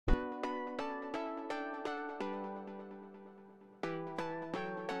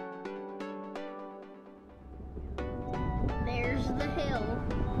the hill.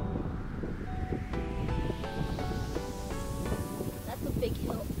 That's a big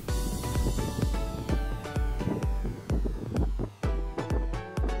hill.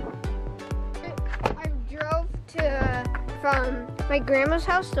 I drove from my grandma's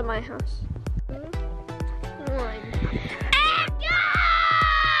house to my house.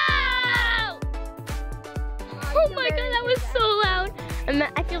 Oh my god, that was so loud.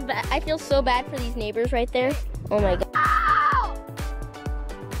 I feel bad. I feel so bad for these neighbors right there. Oh my god. Ow!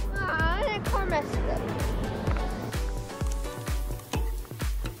 That car messed up.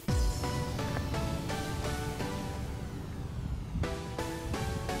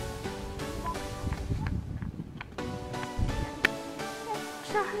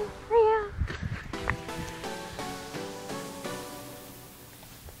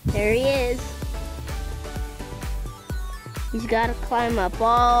 There he is. He's got to climb up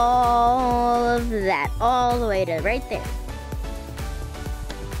all of that, all the way to right there.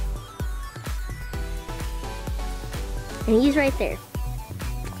 And he's right there.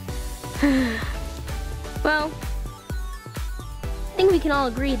 Well, I think we can all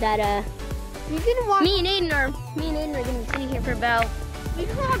agree that me and Aiden are going to be sitting here for about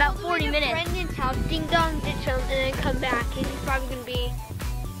 40 minutes. Brendan's house, ding dong, ditch him, and then come back. And he's probably going to be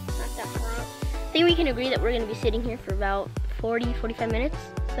not that far up. I think we can agree that we're going to be sitting here for about 40-45 minutes.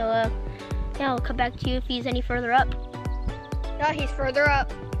 So, yeah, I'll come back to you if he's any further up. No, he's further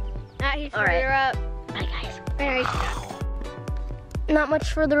up. He's further up. Bye, guys. Alright. Not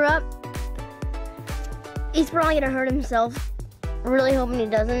much further up. He's probably going to hurt himself. Really hoping he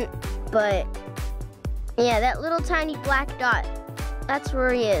doesn't. But, yeah, that little tiny black dot, that's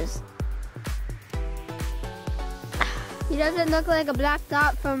where he is. He doesn't look like a black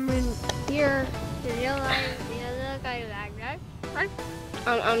dot from here in real life. He doesn't look like a black dot.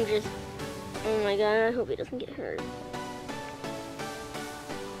 I'm just, oh my god, I hope he doesn't get hurt.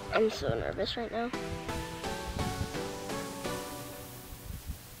 I'm so nervous right now.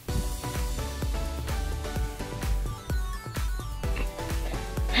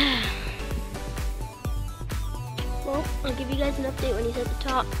 Well, I'll give you guys an update when he's at the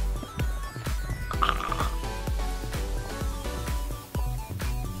top.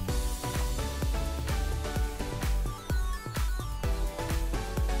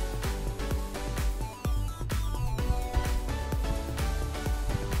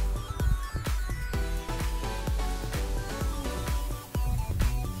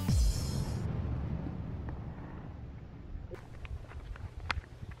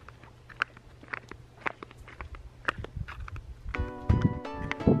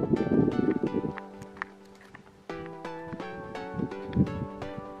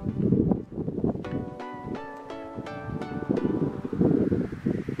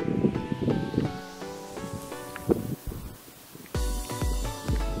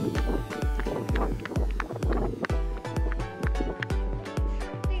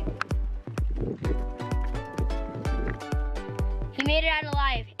 He made it out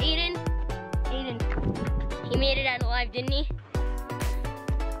alive. Aiden, he made it out alive, didn't he?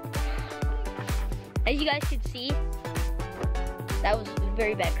 As you guys could see, that was a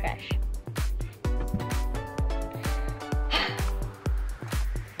very bad crash.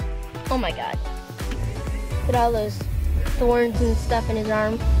 Oh my god. Look at all those thorns and stuff in his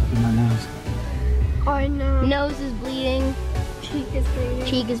arm. My nose. I know. Nose is bleeding. Cheek is bleeding.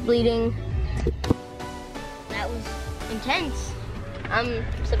 Cheek is bleeding. That was intense. I'm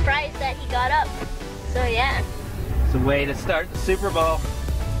surprised that he got up. So yeah. It's a way to start the Super Bowl.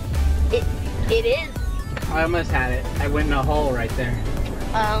 It is. I almost had it. I went in a hole right there.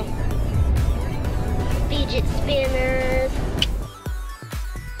 Fidget spinner.